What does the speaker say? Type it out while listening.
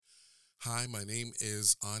Hi, my name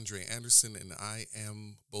is Andre Anderson, and I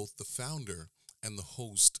am both the founder and the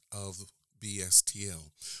host of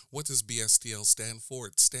BSTL. What does BSTL stand for?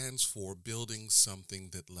 It stands for Building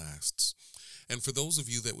Something That Lasts. And for those of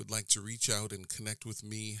you that would like to reach out and connect with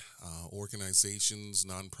me, organizations,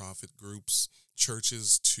 nonprofit groups,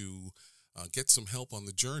 churches, to get some help on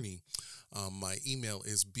the journey, my email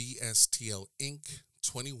is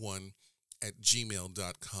bstlinc21 at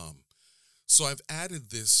gmail.com. So I've added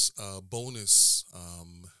this bonus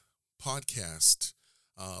podcast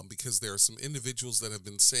because there are some individuals that have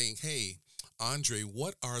been saying, "Hey, Andre,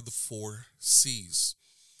 what are the four C's?"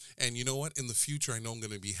 And you know what? In the future, I know I'm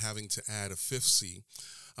going to be having to add a fifth C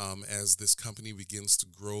as this company begins to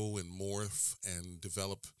grow and morph and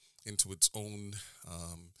develop into its own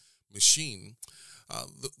machine.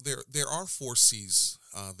 There are four C's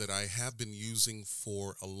that I have been using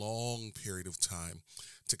for a long period of time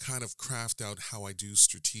to kind of craft out how I do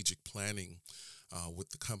strategic planning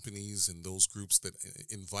with the companies and those groups that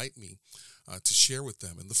invite me to share with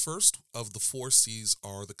them. And the first of the four C's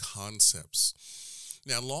are the concepts.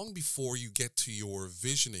 Now, long before you get to your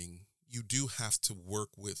visioning, you do have to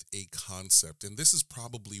work with a concept. And this is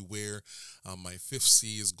probably where my fifth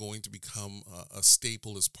C is going to become a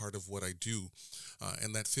staple as part of what I do.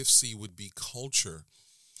 And that fifth C would be culture.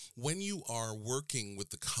 When you are working with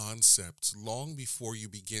the concept, long before you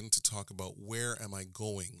begin to talk about where am I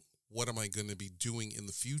going, what am I going to be doing in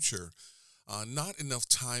the future, not enough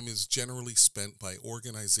time is generally spent by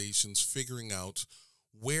organizations figuring out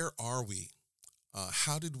where are we?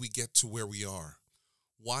 How did we get to where we are?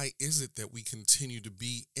 Why is it that we continue to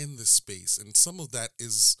be in this space? And some of that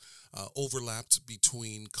is overlapped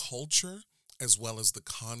between culture as well as the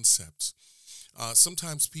concept.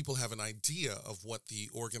 Sometimes people have an idea of what the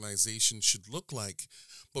organization should look like,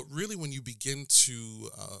 but really when you begin to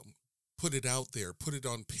put it out there, put it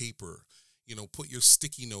on paper, put your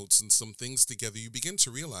sticky notes and some things together, you begin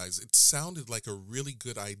to realize it sounded like a really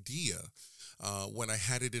good idea when I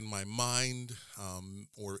had it in my mind,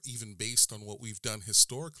 or even based on what we've done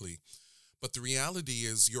historically. But the reality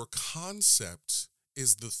is, your concept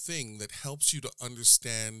is the thing that helps you to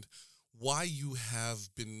understand why you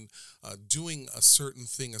have been doing a certain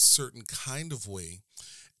thing a certain kind of way.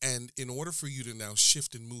 And in order for you to now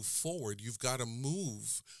shift and move forward, you've got to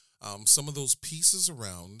move some of those pieces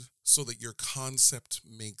around so that your concept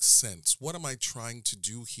makes sense. What am I trying to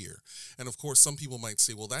do here? And of course, some people might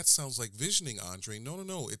say, well, that sounds like visioning, Andre. No, no,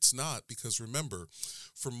 no, it's not. Because remember,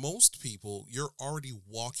 for most people, you're already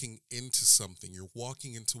walking into something. You're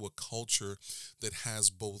walking into a culture that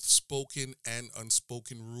has both spoken and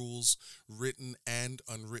unspoken rules, written and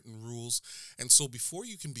unwritten rules. And so before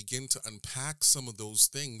you can begin to unpack some of those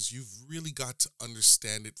things, you've really got to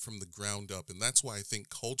understand it from the ground up. And that's why I think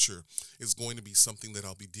culture is going to be something that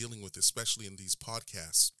I'll be dealing with, especially in these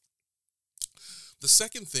podcasts. The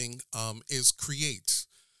second thing is create.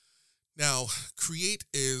 Now, create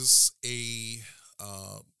is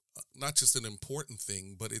not just an important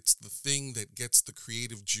thing, but it's the thing that gets the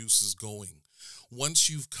creative juices going. Once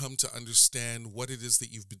you've come to understand what it is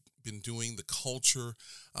that you've been doing, the culture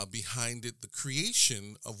behind it, the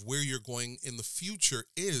creation of where you're going in the future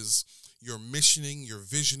is your missioning, your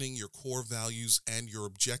visioning, your core values, and your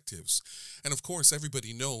objectives. And of course,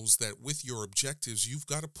 everybody knows that with your objectives, you've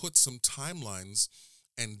got to put some timelines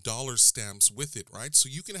and dollar stamps with it, right? So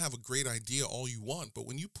you can have a great idea all you want, but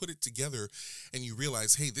when you put it together and you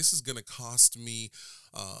realize, hey, this is going to cost me,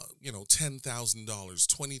 $10,000,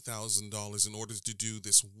 $20,000 in order to do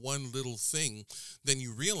this one little thing, then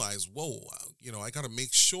you realize, whoa, I got to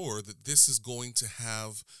make sure that this is going to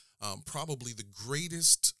have probably the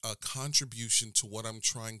greatest contribution to what I'm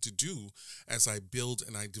trying to do as I build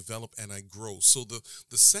and I develop and I grow. So the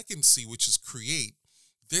second C, which is create,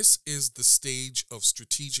 this is the stage of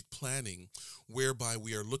strategic planning whereby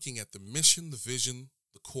we are looking at the mission, the vision,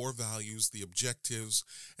 the core values, the objectives,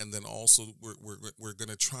 and then also we're going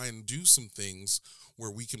to try and do some things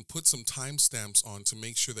where we can put some timestamps on to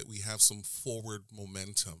make sure that we have some forward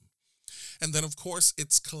momentum. And then, of course,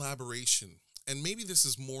 it's collaboration. And maybe this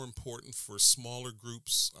is more important for smaller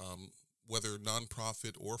groups, whether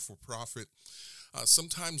nonprofit or for profit.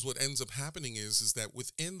 Sometimes what ends up happening is that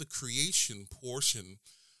within the creation portion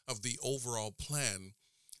of the overall plan,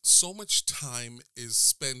 so much time is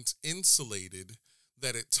spent insulated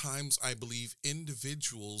that at times I believe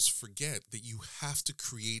individuals forget that you have to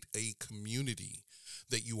create a community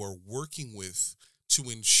that you are working with to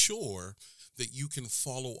ensure that you can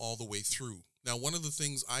follow all the way through. Now, one of the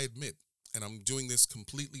things I admit, and I'm doing this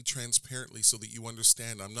completely transparently so that you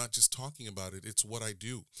understand I'm not just talking about it, it's what I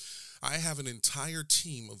do. I have an entire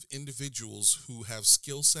team of individuals who have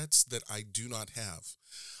skill sets that I do not have.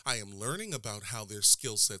 I am learning about how their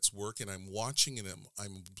skill sets work, and I'm watching and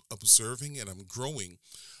I'm observing and I'm growing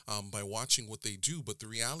by watching what they do. But the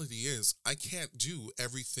reality is, I can't do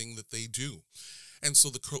everything that they do. And so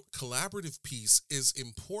the collaborative piece is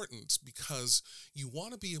important because you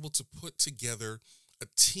want to be able to put together a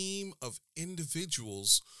team of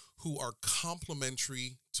individuals who are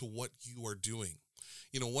complementary to what you are doing.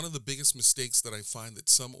 You know, one of the biggest mistakes that I find that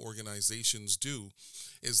some organizations do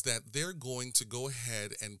is that they're going to go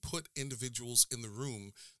ahead and put individuals in the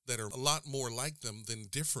room that are a lot more like them than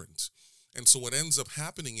different. And so what ends up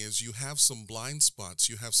happening is you have some blind spots,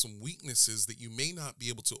 you have some weaknesses that you may not be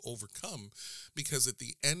able to overcome because at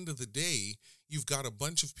the end of the day, you've got a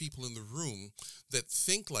bunch of people in the room that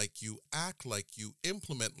think like you, act like you,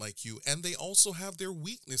 implement like you, and they also have their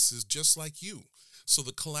weaknesses just like you. So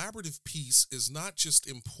the collaborative piece is not just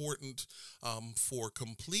important for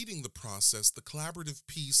completing the process. The collaborative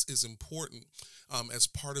piece is important as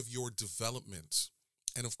part of your development.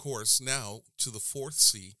 And of course, now to the fourth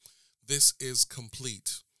C, this is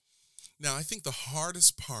complete. Now, I think the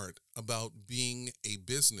hardest part about being a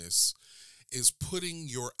business is putting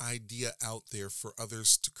your idea out there for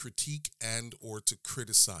others to critique and or to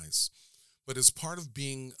criticize. But as part of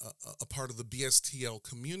being a part of the BSTL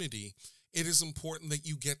community, it is important that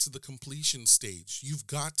you get to the completion stage. You've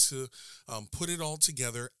got to put it all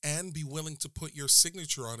together and be willing to put your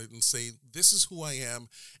signature on it and say, this is who I am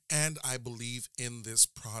and I believe in this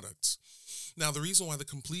product. Now, the reason why the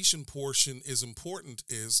completion portion is important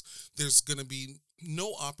is there's going to be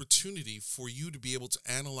no opportunity for you to be able to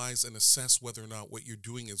analyze and assess whether or not what you're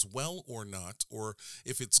doing is well or not, or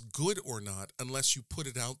if it's good or not, unless you put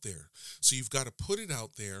it out there. So you've got to put it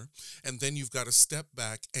out there, and then you've got to step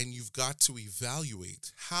back and you've got to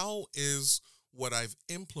evaluate, how is what I've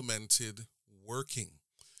implemented working?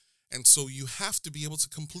 And so you have to be able to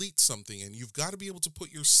complete something, and you've got to be able to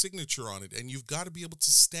put your signature on it, and you've got to be able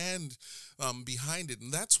to stand behind it.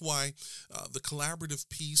 And that's why the collaborative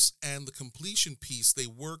piece and the completion piece, they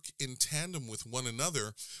work in tandem with one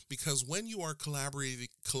another, because when you are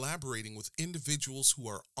collaborating with individuals who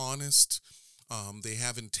are honest, they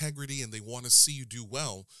have integrity, and they want to see you do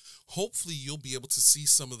well, hopefully you'll be able to see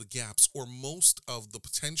some of the gaps or most of the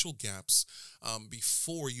potential gaps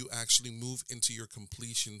before you actually move into your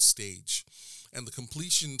completion stage. And the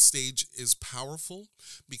completion stage is powerful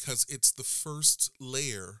because it's the first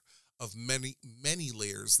layer of many, many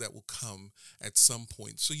layers that will come at some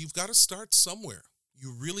point. So you've got to start somewhere.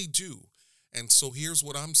 You really do. And so here's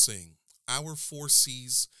what I'm saying. Our 4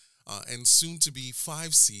 C's and soon to be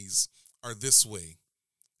 5 C's are this way: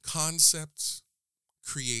 concept,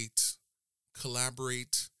 create,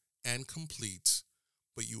 collaborate, and complete,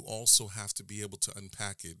 but you also have to be able to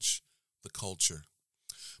unpackage the culture.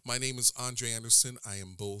 My name is Andre Anderson. I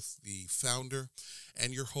am both the founder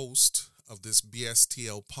and your host of this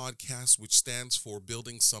BSTL podcast, which stands for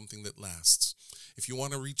Building Something That Lasts. If you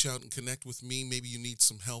want to reach out and connect with me, maybe you need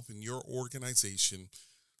some help in your organization,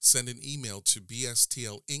 send an email to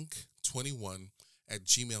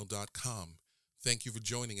bstlinc21@gmail.com. Thank you for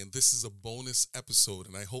joining, and this is a bonus episode,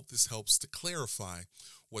 and I hope this helps to clarify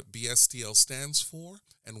what BSTL stands for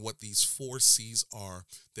and what these 4 C's are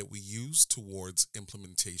that we use towards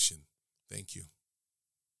implementation. Thank you.